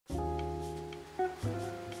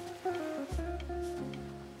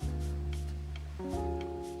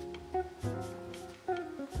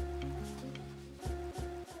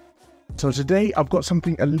So today I've got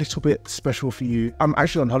something a little bit special for you. I'm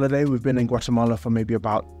actually on holiday. We've been in Guatemala for maybe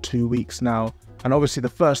about 2 weeks now. And obviously the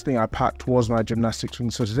first thing I packed was my gymnastics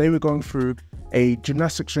rings. So today we're going through a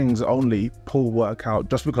gymnastics rings only pull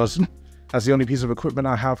workout just because that's the only piece of equipment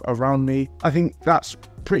I have around me. I think that's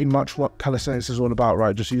pretty much what calisthenics is all about,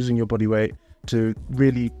 right? Just using your body weight to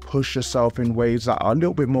really push yourself in ways that are a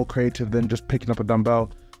little bit more creative than just picking up a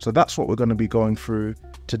dumbbell. So that's what we're going to be going through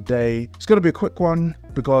today. It's going to be a quick one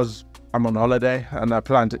because I'm on holiday and I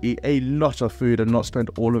plan to eat a lot of food and not spend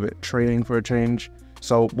all of it training for a change.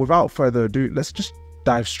 So without further ado, let's just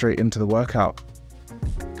dive straight into the workout.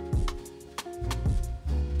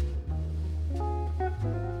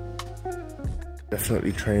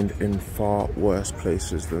 Definitely trained in far worse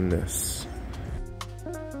places than this.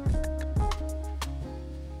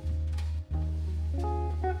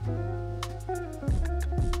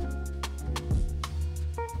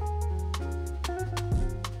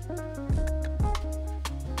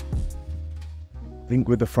 I think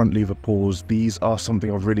with the front lever pulls, these are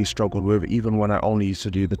something I've really struggled with, even when I only used to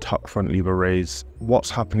do the tuck front lever raise. What's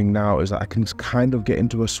happening now is that I can kind of get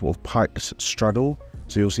into a sort of piked straddle.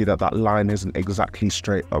 So you'll see that that line isn't exactly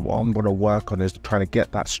straight. What I'm going to work on is trying to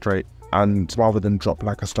get that straight. And rather than drop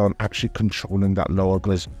like a stone, actually controlling that lower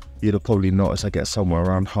glitch. You'll probably notice I get somewhere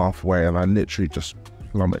around halfway and I literally just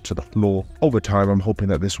plummet to the floor. Over time, I'm hoping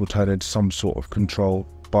that this will turn into some sort of control,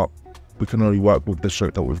 but we can only work with the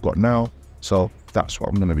stroke that we've got now. So that's what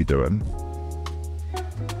I'm going to be doing.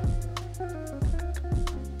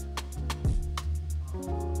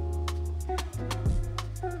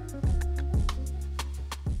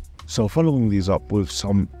 So following these up with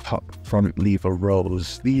some tuck front lever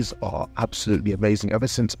rows, these are absolutely amazing. Ever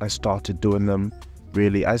since I started doing them,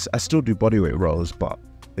 really, I still do bodyweight rows, but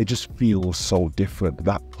they just feel so different.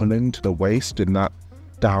 That pulling to the waist in that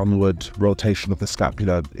downward rotation of the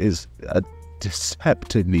scapula is a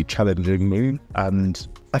deceptively challenging move, and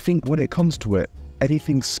I think when it comes to it,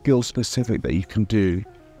 anything skill specific that you can do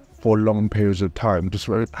for long periods of time just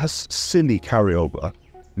has silly carryover.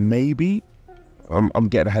 Maybe I'm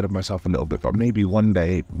getting ahead of myself a little bit, but maybe one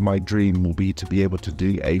day my dream will be to be able to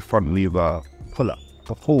do a front lever pull-up,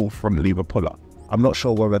 a full front lever pull-up. I'm not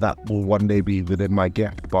sure whether that will one day be within my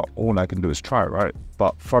gift, but all I can do is try, right?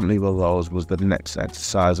 But front lever rows was the next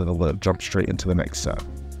exercise, and I'm going to jump straight into the next set.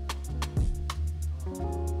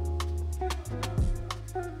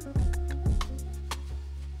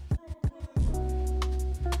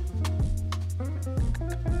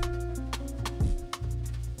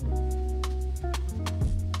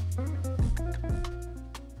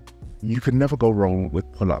 You can never go wrong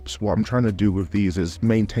with pull-ups. What I'm trying to do with these is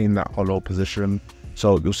maintain that hollow position.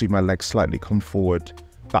 So you'll see my legs slightly come forward.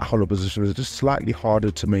 That hollow position is just slightly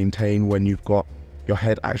harder to maintain when you've got your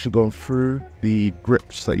head actually going through the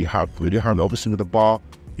grips that you have with your hand. Obviously with the bar,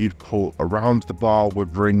 you'd pull around the bar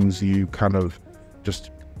with rings, you kind of just,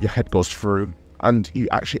 your head goes through and you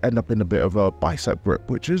actually end up in a bit of a bicep grip,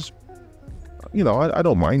 which is, you know, I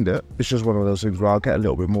don't mind it. It's just one of those things where I'll get a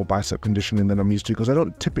little bit more bicep conditioning than I'm used to because I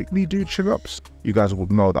don't typically do chin-ups. You guys will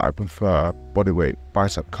know that I prefer bodyweight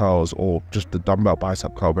bicep curls or just the dumbbell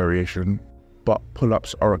bicep curl variation. But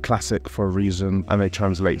pull-ups are a classic for a reason and they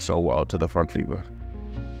translate so well to the front lever.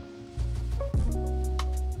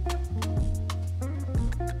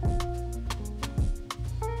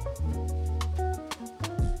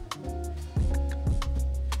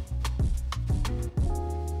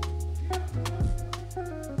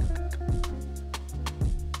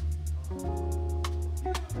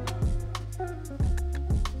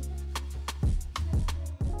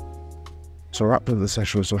 So wrapped up the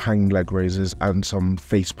session with some hanging leg raises and some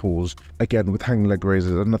face pulls. Again, with hanging leg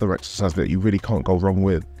raises, another exercise that you really can't go wrong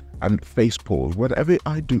with. And face pulls, whenever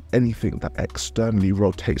I do anything that externally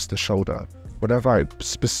rotates the shoulder, whenever I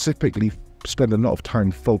specifically spend a lot of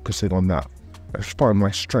time focusing on that, I find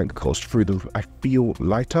my strength goes through the roof. I feel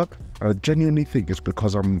lighter, and I genuinely think it's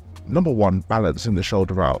because I'm, number one, balancing the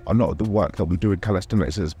shoulder out. A lot of the work that we do in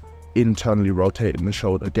calisthenics is internally rotating the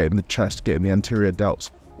shoulder, getting the chest, getting the anterior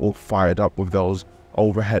delts all fired up with those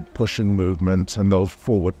overhead pushing movements and those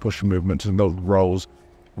forward pushing movements and those rolls.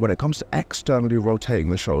 When it comes to externally rotating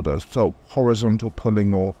the shoulder, so horizontal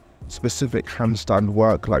pulling or specific handstand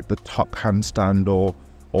work like the tuck handstand or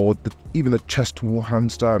even the chest wall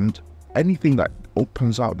handstand, anything that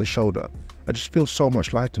opens out the shoulder, I just feel so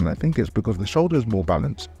much lighter. And I think it's because the shoulder is more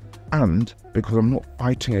balanced and because I'm not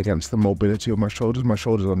fighting against the mobility of my shoulders. My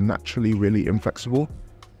shoulders are naturally really inflexible,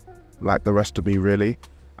 like the rest of me really.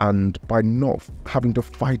 And by not having to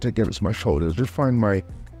fight against my shoulders, just find my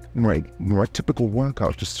typical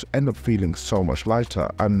workouts just end up feeling so much lighter.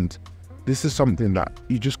 And this is something that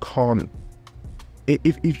you just can't.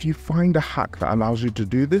 If you find a hack that allows you to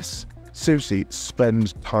do this, seriously,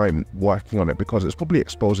 spend time working on it, because it's probably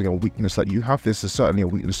exposing a weakness that you have. This is certainly a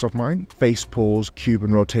weakness of mine. Face pulls,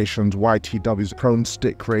 Cuban rotations, YTWs, prone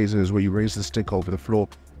stick raises where you raise the stick over the floor,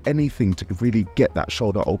 anything to really get that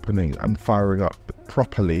shoulder opening and firing up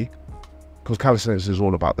properly, because calisthenics is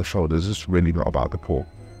all about the shoulders. It's really not about the core.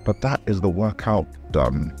 But that is the workout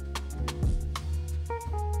done.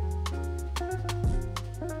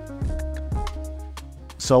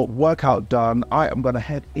 So workout done. I am going to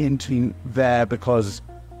head into there because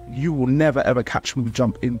you will never ever catch me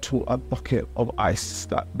jump into a bucket of ice.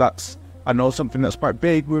 That's I know something that's quite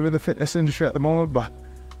big within the fitness industry at the moment, but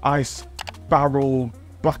ice barrel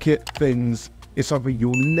bucket things is something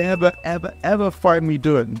you'll never ever find me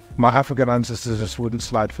doing. My African ancestors just wouldn't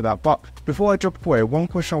slide for that. But before I jump away, one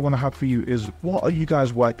question I want to have for you is, what are you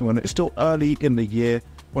guys working on? It's still early in the year.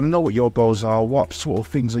 Want to know what your goals are? What sort of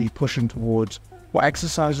things are you pushing towards? What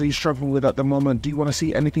exercise are you struggling with at the moment? Do you want to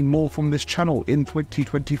see anything more from this channel in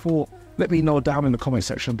 2024? Let me know down in the comment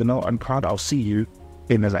section below, and crowd, I'll see you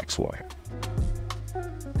in the next one.